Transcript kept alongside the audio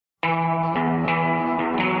Oh,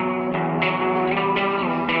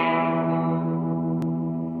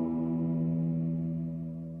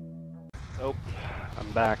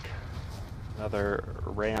 I'm back. Another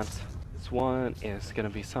rant. This one is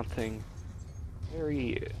gonna be something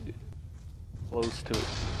very close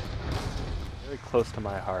to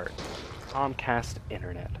my heart. Comcast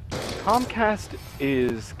internet. Comcast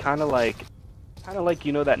is kind of like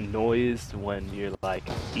you know that noise when you're like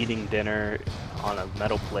eating dinner on a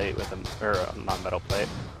metal plate with not metal plate.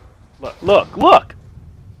 Look!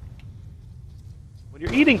 When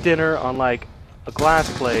you're eating dinner on like a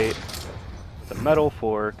glass plate with a metal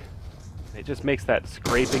fork, it just makes that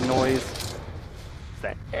scraping noise.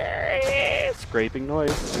 That scraping noise.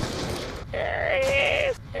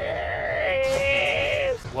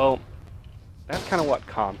 Well, that's kind of what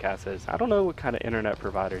Comcast is. I don't know what kind of internet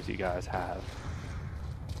providers you guys have,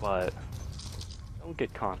 but don't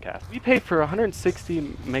get Comcast. We pay for 160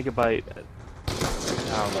 megabyte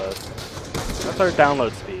download. That's our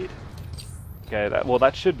download speed. Okay,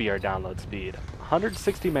 that should be our download speed.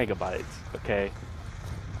 160 megabytes. Okay,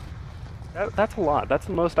 that's a lot. That's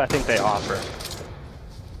the most I think they offer.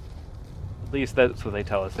 At least that's what they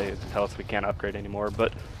tell us. They tell us we can't upgrade anymore.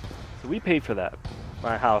 But so we pay for that.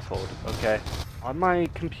 My household. Okay. On my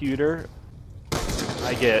computer,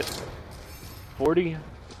 I get 40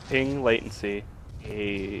 ping latency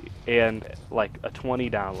and like a 20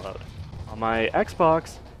 download. On my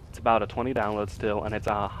Xbox, it's about a 20 download still, and it's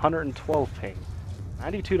a 112 ping.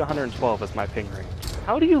 92 to 112 is my ping range.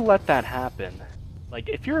 How do you let that happen? Like,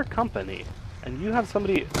 if you're a company and you have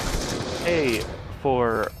somebody pay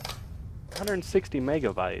for 160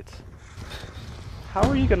 megabytes, how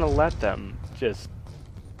are you gonna let them just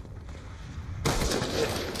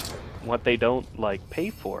what they don't like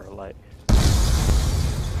pay for? Like,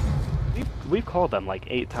 we've called them like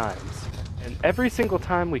 8 times, and every single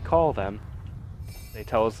time we call them, they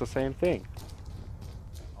tell us the same thing.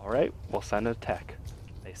 Alright, we'll send a tech.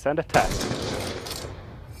 They send a text.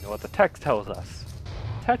 You know what the text tells us?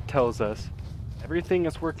 Tech tells us everything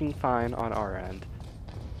is working fine on our end.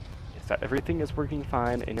 Is that everything is working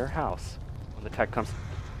fine in your house. When the tech comes,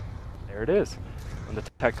 there it is. When the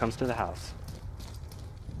tech comes to the house,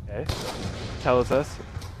 okay, tells us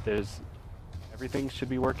everything should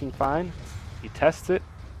be working fine. He tests it.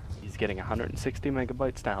 He's getting 160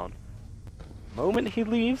 megabytes down. The moment he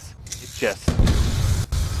leaves, it just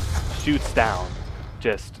shoots down.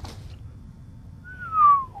 Just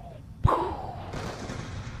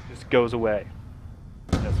goes away.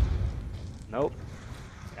 Nope.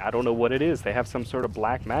 I don't know what it is. They have some sort of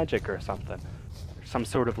black magic or something. Or some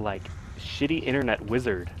sort of like shitty internet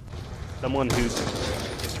wizard. Someone who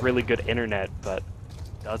gets really good internet but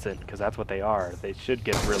doesn't, because that's what they are. They should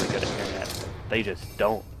get really good internet. They just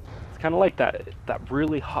don't. It's kind of like that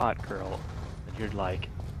really hot girl that you're like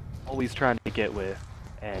always trying to get with,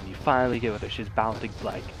 and you finally get with her. She's about to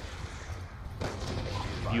like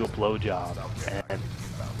give you a blowjob, and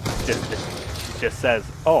she just says,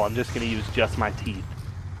 "Oh, I'm just gonna use just my teeth."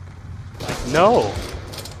 Like, no.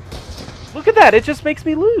 Look at that. It just makes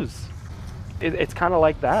me lose. It's kind of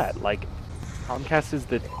like that. Like, Comcast is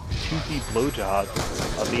the toothy blowjob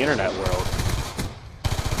of the internet world.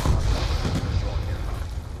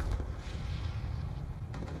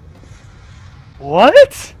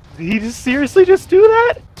 What? Did he just seriously just do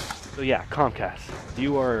that? So yeah, Comcast,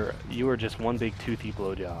 you are just one big toothy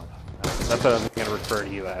blowjob. That's what I'm gonna refer to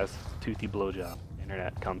you as, toothy blowjob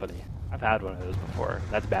internet company. I've had one of those before.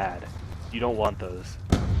 That's bad. You don't want those.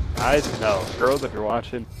 Guys, no. Girls, if you're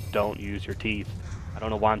watching, don't use your teeth. I don't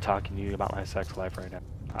know why I'm talking to you about my sex life right now.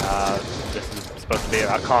 This is supposed to be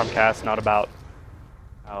about Comcast, not about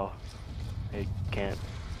how they can't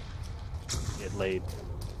get laid.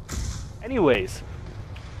 Anyways,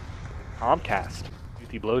 Comcast,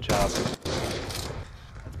 toothy blowjob.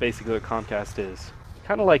 That's basically what Comcast is.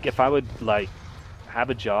 Kind of like if I would like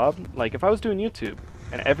have a job, like if I was doing YouTube,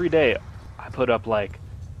 and every day I put up like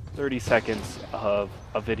 30 seconds of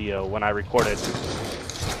a video when I recorded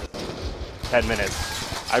 10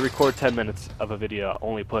 minutes. I record 10 minutes of a video,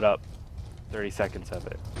 only put up 30 seconds of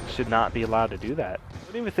it. Should not be allowed to do that. I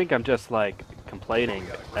don't even think I'm just like complaining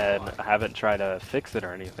and I haven't tried to fix it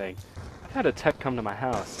or anything. I've had a tech come to my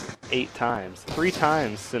house 8 times, 3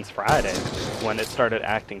 times since Friday when it started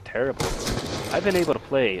acting terrible. I've been able to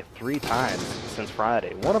play 3 times since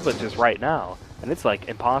Friday, one of which is right now, and it's like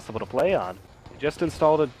impossible to play on. Just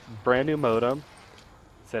installed a brand new modem.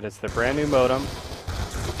 Said it's the brand new modem.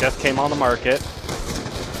 Just came on the market.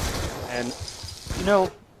 And, you know,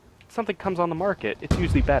 something comes on the market, it's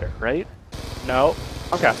usually better, right? No,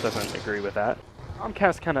 Comcast doesn't agree with that.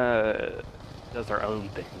 Comcast kind of does our own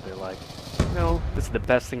thing. They're like, no, this is the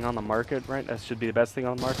best thing on the market, right? That should be the best thing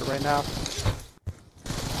on the market right now.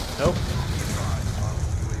 Nope.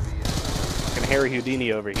 Fucking Harry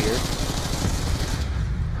Houdini over here.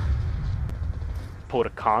 Pulled a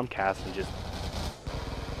Comcast and just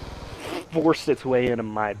forced its way into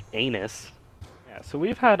my anus. Yeah, so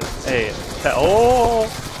we've had a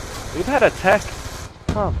we've had a tech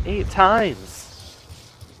come 8 times.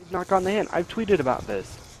 We've not gotten the hint. I've tweeted about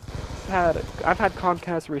this. I've had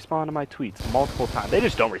Comcast respond to my tweets multiple times. They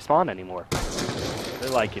just don't respond anymore. They're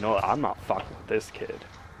like, you know what, I'm not fucking with this kid.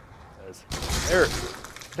 Because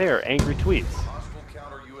they're angry tweets.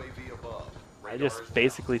 I just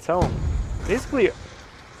basically tell them. Basically,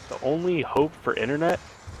 the only hope for internet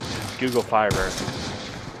is Google Fiber.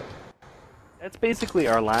 That's basically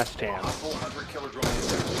our last chance.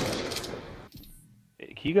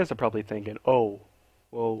 You guys are probably thinking, oh,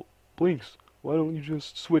 well, Blinks, why don't you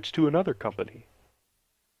just switch to another company?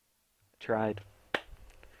 I tried.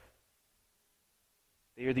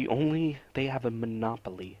 They have a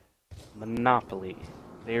monopoly. Monopoly.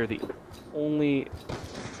 They are the only,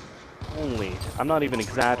 I'm not even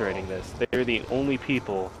exaggerating this, they're the only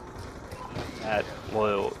people that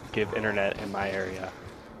will give internet in my area.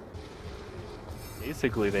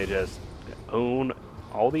 Basically, they just own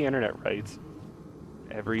all the internet rights,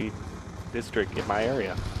 every district in my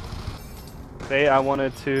area. Say I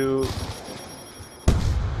wanted to...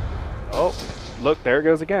 Oh, look, there it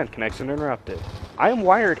goes again. Connection interrupted. I am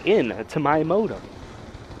wired in to my modem.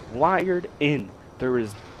 Wired in. There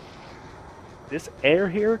is... This air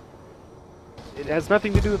here, it has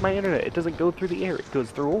nothing to do with my internet. It doesn't go through the air. It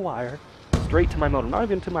goes through a wire, straight to my modem, not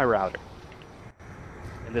even to my router.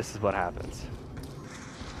 And this is what happens.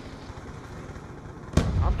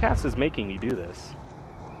 Comcast is making me do this.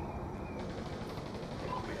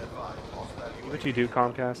 What you do,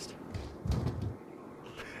 Comcast?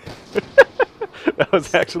 That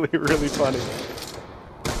was actually really funny.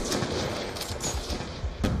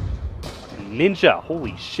 Ninja,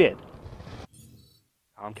 holy shit.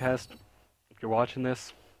 Comcast, if you're watching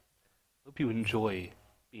this, hope you enjoy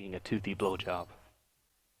being a toothy blowjob.